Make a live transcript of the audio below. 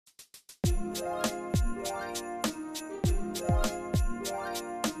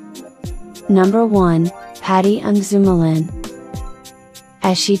Number 1, Pattie Ungsumalynn.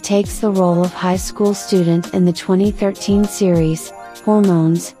 As she takes the role of high school student in the 2013 series,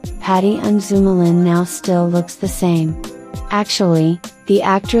 Hormones, Pattie Ungsumalynn now still looks the same. Actually, the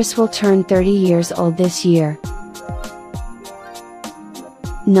actress will turn 30 years old this year.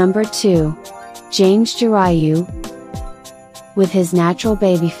 Number 2. James Jirayu. With his natural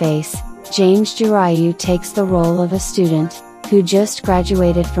baby face, James Jirayu takes the role of a student, who just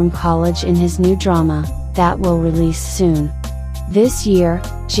graduated from college in his new drama, that will release soon. This year,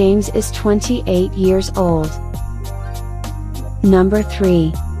 James is 28 years old. Number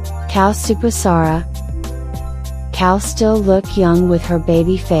 3. Kao Supassara. Kao still look young with her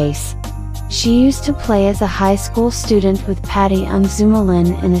baby face. She used to play as a high school student with Pattie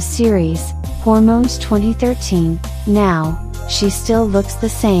Ungsumalynn in a series, Hormones 2013, now, she still looks the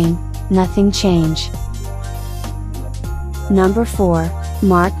same, nothing changed. Number 4,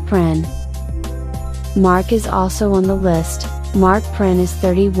 Prin. Mark is also on the list. Prin is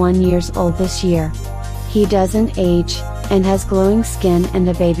 31 years old this year. He doesn't age, and has glowing skin and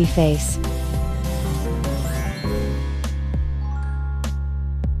a baby face.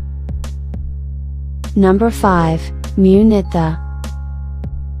 Number 5, Mew Nittha.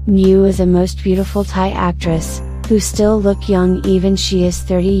 Mew is a most beautiful Thai actress, who still look young even she is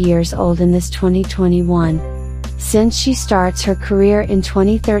 30 years old in this 2021. Since she starts her career in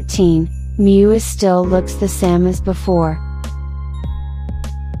 2013, Mew still looks the same as before.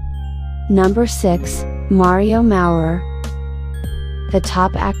 Number 6, Maurer. The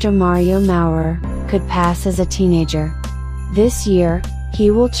top actor Maurer could pass as a teenager. This year,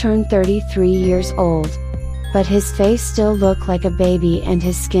 he will turn 33 years old. But his face still look like a baby and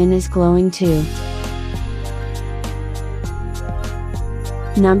his skin is glowing too.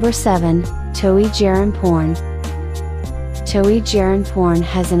 Number 7, Toey Jarinporn. Toey Jarinporn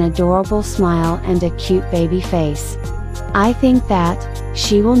has an adorable smile and a cute baby face. I think that,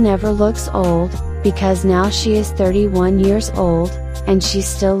 she will never looks old, because now she is 31 years old, and she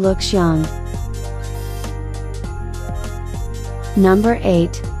still looks young. Number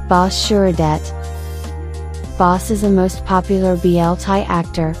 8, Boss Suradet. Boss is a most popular BL Thai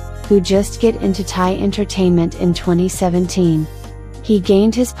actor, who just get into Thai entertainment in 2017. He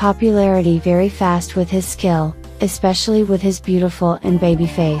gained his popularity very fast with his skill, especially with his beautiful and baby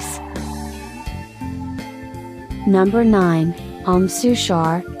face. Number 9, Aom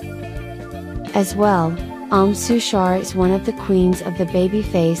Sushar. As well, Aom Sushar is one of the queens of the baby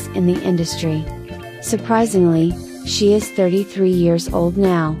face in the industry. Surprisingly, she is 33 years old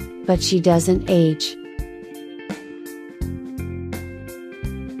now, but she doesn't age.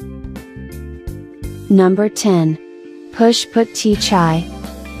 Number 10, Puttichai.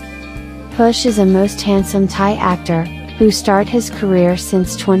 Push is a most handsome Thai actor, who started his career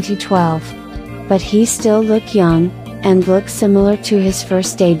since 2012. But he still look young, and looks similar to his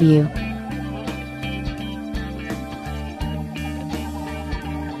first debut.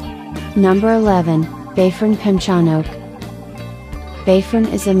 Number 11, Baifern Pimchanok.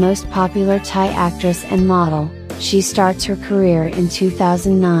 Baifern is the most popular Thai actress and model. She starts her career in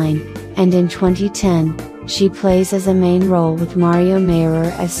 2009, and in 2010, she plays as a main role with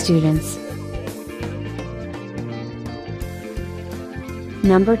Maurer as students.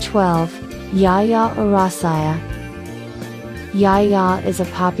 Number 12, Yaya Urassaya. Yaya is a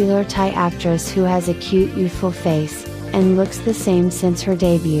popular Thai actress who has a cute youthful face, and looks the same since her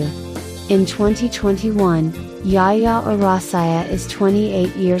debut. In 2021, Yaya Urassaya is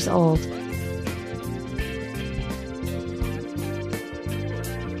 28 years old.